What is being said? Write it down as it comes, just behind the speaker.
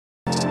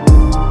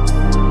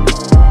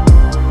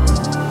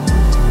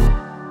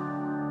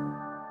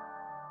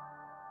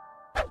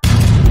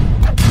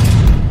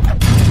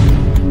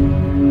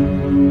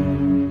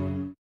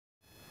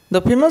The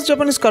famous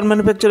Japanese car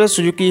manufacturer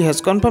Suzuki has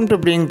confirmed to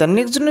bring the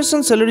next generation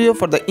Celerio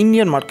for the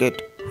Indian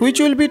market, which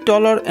will be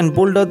taller and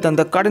bolder than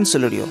the current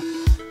Celerio.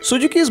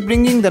 Suzuki is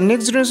bringing the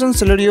next generation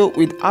Celerio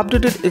with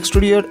updated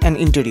exterior and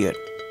interior.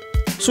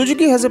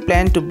 Suzuki has a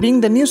plan to bring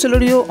the new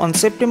Celerio on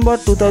September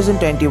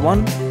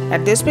 2021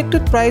 at the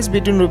expected price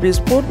between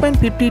Rs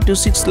 4.50 to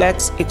 6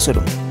 lakhs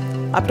ex-showroom.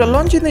 After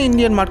launch in the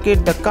Indian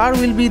market, the car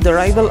will be the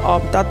rival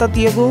of Tata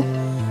Tiago,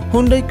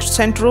 Hyundai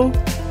Santro,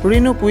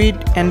 Renault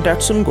Kwid and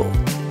Datsun Go.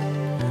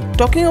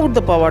 Talking about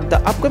the power, the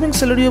upcoming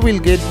Celerio will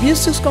get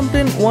BS6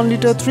 compliant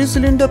 1-litre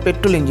 3-cylinder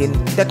petrol engine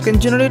that can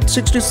generate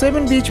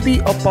 67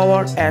 bhp of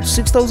power at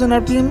 6000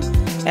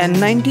 rpm and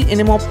 90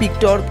 Nm of peak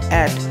torque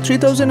at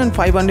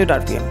 3500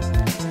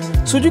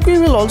 rpm. Suzuki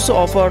will also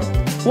offer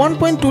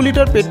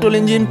 1.2-litre petrol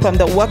engine from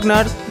the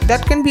Wagner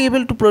that can be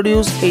able to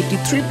produce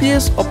 83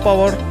 PS of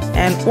power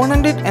and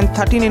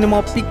 113 Nm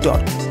of peak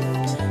torque.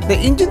 The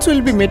engines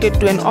will be mated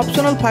to an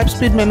optional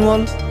 5-speed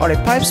manual or a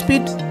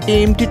 5-speed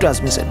AMT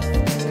transmission.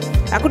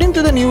 According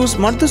to the news,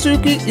 Maruti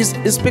Suzuki is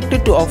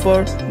expected to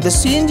offer the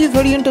CNG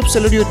variant of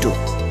Celerio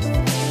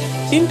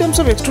 2. In terms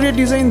of exterior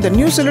design, the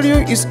new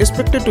Celerio is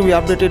expected to be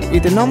updated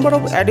with a number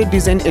of added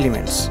design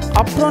elements.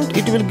 Up front,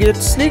 it will get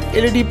sleek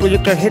LED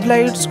projector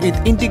headlights with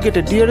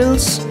integrated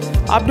DRLs,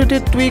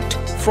 updated tweaked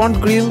front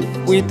grille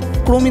with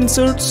chrome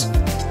inserts,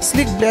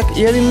 sleek black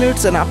air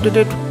inlets and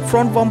updated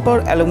front bumper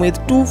along with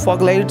 2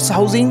 fog lights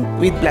housing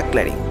with black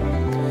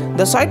cladding.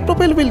 The side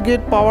profile will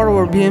get power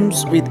over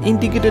beams with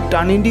integrated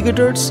turn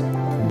indicators,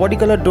 body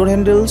color door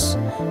handles,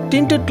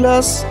 tinted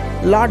glass,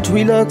 large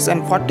wheel arcs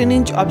and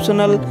 14-inch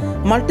optional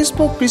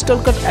multi-spoke crystal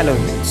cut alloy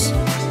wheels.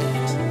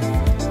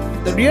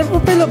 The rear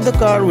profile of the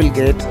car will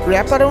get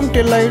wraparound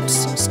tail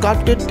lights,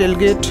 sculpted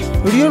tailgate,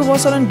 rear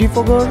washer and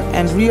defogger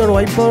and rear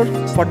wiper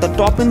for the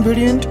top end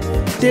variant,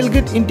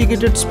 tailgate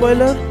integrated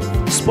spoiler,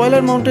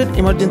 spoiler mounted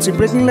emergency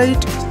braking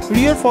light,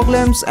 rear fog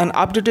lamps and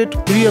updated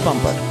rear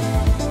bumper.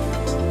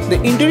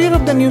 The interior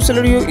of the new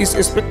Celerio is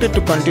expected to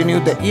continue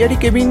the airy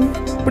cabin,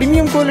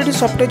 premium quality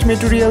soft touch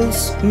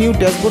materials, new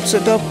dashboard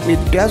setup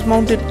with dash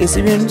mounted AC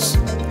vents,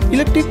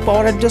 electric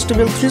power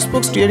adjustable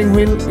 3-spoke steering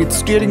wheel with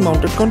steering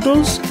mounted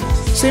controls,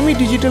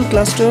 semi-digital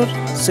cluster,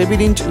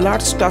 7-inch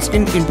large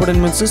touchscreen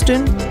infotainment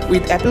system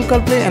with Apple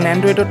CarPlay and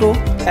Android Auto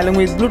along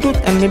with Bluetooth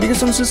and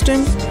navigation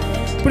system,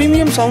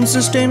 premium sound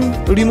system,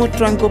 remote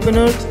trunk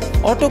opener,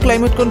 auto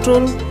climate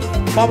control,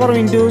 power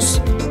windows,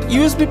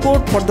 USB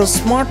port for the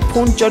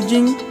smartphone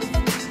charging,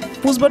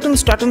 push button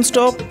start and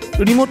stop,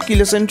 remote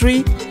keyless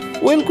entry,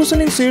 well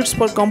cushioning seats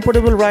for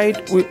comfortable ride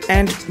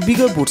and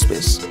bigger boot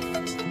space.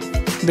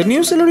 The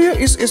new Celerio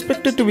is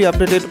expected to be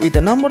updated with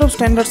a number of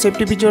standard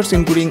safety features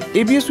including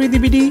ABS with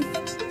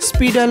EBD,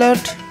 speed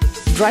alert,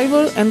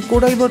 driver and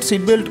co-driver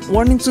seatbelt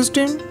warning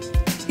system,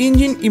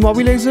 engine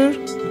immobilizer,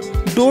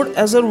 door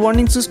hazard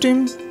warning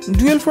system,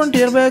 dual front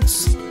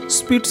airbags,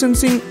 speed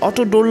sensing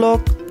auto door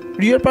lock,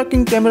 rear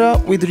parking camera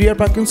with rear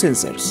parking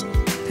sensors.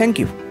 Thank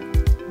you.